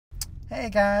Hey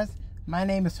guys, my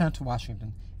name is Hunter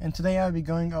Washington, and today I'll be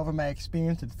going over my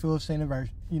experience at Digital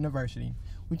University,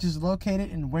 which is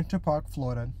located in Winter Park,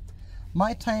 Florida.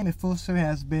 My time at Digital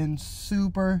has been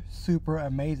super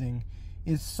amazing.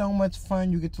 It's so much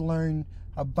fun. You get to learn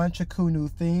a bunch of cool new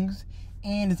things,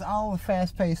 and it's all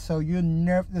fast-paced, so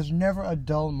there's never a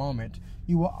dull moment.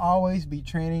 You will always be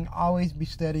training, always be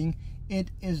studying. It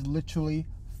is literally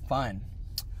fun.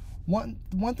 One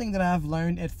thing that I've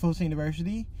learned at Digital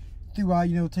University throughout,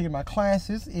 taking my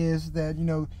classes is that,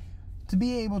 to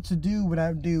be able to do what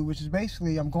I do, which is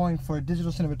basically I'm going for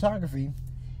digital cinematography,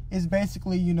 is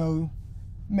basically,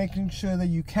 making sure that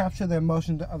you capture the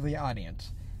emotion of the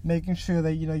audience. Making sure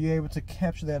that, you're able to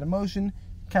capture that emotion,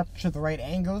 capture the right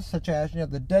angles, such as,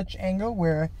 the Dutch angle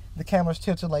where the camera's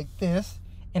tilted like this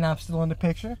and I'm still in the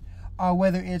picture, or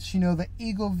whether it's, the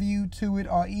eagle view to it,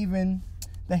 or even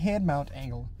the head mount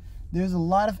angle. There's a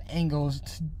lot of angles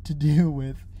to deal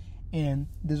with in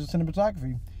digital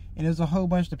cinematography, and there's a whole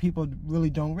bunch that people really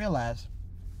don't realize.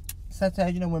 Such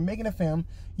as, when making a film,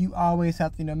 you always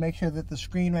have to, make sure that the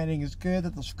screenwriting is good,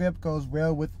 that the script goes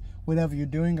well with whatever you're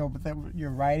doing or whatever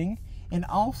you're writing. And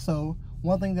also,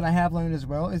 one thing that I have learned as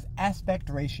well is aspect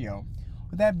ratio.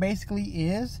 What that basically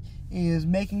is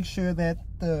making sure that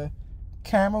the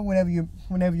camera,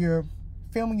 whenever you're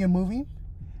filming your movie,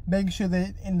 making sure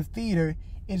that in the theater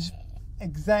it's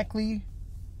exactly,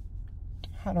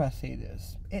 how do I say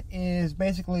this? It is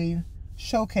basically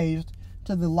showcased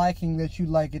to the liking that you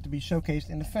like it to be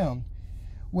showcased in the film.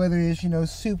 Whether it's,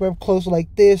 super up close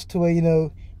like this to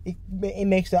where, it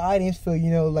makes the audience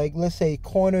feel, like, let's say,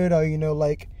 cornered or,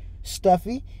 like,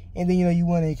 stuffy. And then, you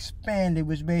want to expand it,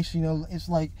 which basically, it's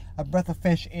like a breath of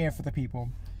fresh air for the people.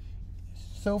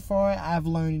 So far, I've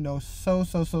learned, so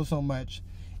much.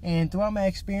 And throughout my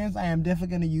experience, I am definitely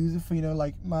going to use it for,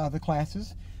 like, my other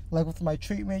classes. Like with my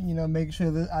treatment, making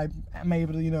sure that I'm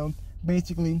able to,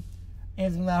 basically,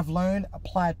 anything that I've learned,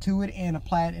 apply to it and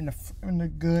apply it in a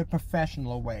good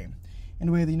professional way. In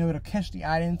a way that, it'll catch the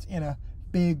audience in a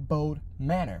big, bold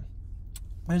manner.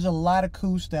 There's a lot of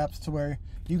cool steps to where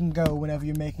you can go whenever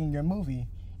you're making your movie.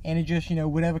 And it just,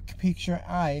 whatever piques your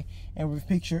eye and what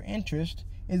piques your interest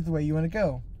is the way you want to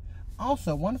go.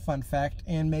 Also, one fun fact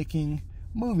in making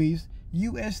movies,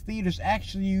 U.S. theaters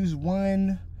actually use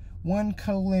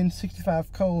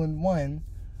 1:65:1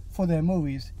 for their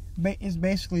movies. It's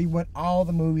basically what all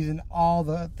the movies in all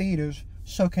the theaters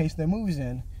showcase their movies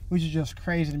in, which is just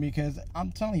crazy to me because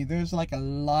I'm telling you, there's like a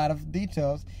lot of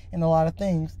details and a lot of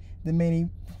things that many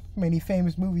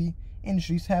famous movie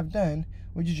industries have done,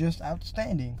 which is just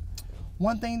outstanding.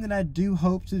 One thing that I do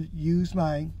hope to use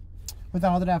with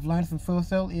all that I've learned from Full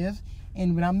Sail is,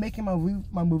 and when I'm making my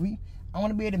movie, I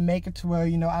want to be able to make it to where,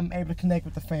 I'm able to connect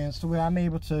with the fans, to where I'm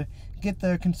able to get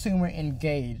the consumer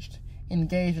engaged in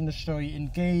the story,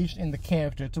 engaged in the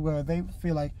character, to where they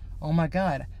feel like, oh my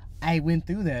God, I went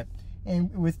through that.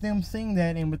 And with them seeing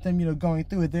that, and with them, going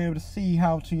through it, they're able to see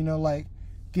how to, like,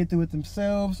 get through it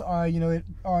themselves, or,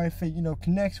 or if it,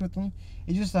 connects with them.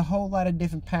 It's just a whole lot of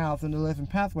different paths and the different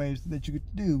pathways that you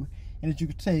could do and that you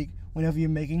could take whenever you're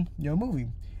making your movie.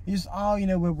 It's just all,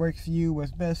 what works for you,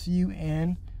 what's best for you,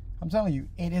 and I'm telling you,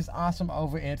 it is awesome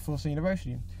over at Digital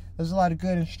University. There's a lot of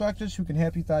good instructors who can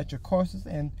help you throughout your courses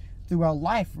and throughout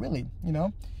life, really.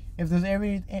 If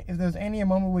there's any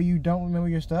moment where you don't remember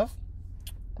your stuff,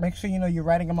 make sure you're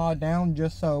writing them all down,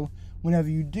 just so whenever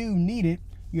you do need it,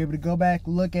 you're able to go back,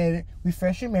 look at it,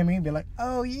 refresh your memory, and be like,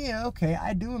 oh yeah, okay,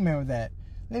 I do remember that.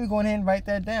 Let me go ahead and write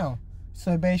that down.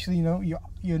 So basically,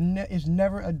 it's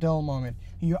never a dull moment.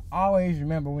 You always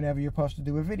remember whenever you're supposed to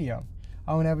do a video.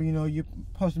 Or whenever, you're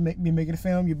supposed to be making a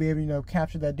film, you'll be able to,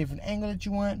 capture that different angle that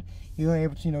you want. You're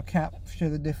able to, capture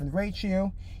the different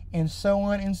ratio, and so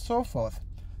on and so forth.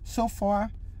 So far,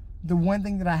 the one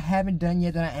thing that I haven't done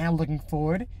yet that I am looking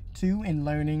forward to and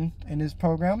learning in this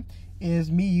program is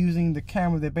me using the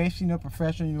camera that basically,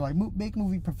 professional, like big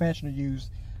movie professionals use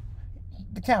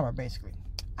the camera, basically.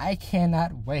 I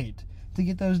cannot wait to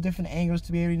get those different angles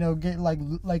to be able to, get like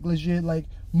legit, like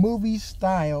movie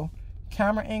style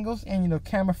camera angles and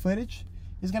camera footage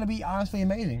is going to be honestly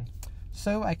amazing.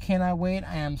 So I cannot wait.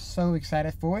 I am so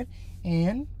excited for it,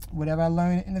 and whatever I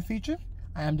learn in the future,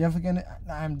 I'm definitely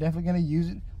gonna use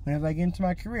it whenever I get into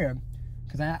my career,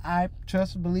 because I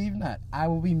trust, believe not, I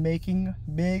will be making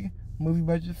big movie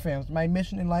budget films. My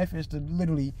mission in life is to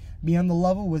literally be on the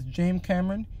level with James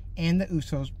Cameron and the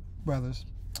Usos brothers.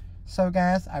 So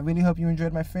guys, I really hope you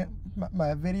enjoyed my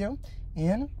video,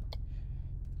 and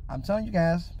I'm telling you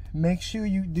guys, make sure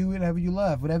you do whatever you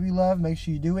love. Whatever you love, make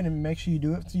sure you do it, and make sure you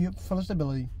do it to your fullest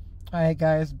ability. Alright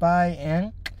guys, bye,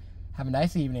 and have a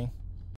nice evening.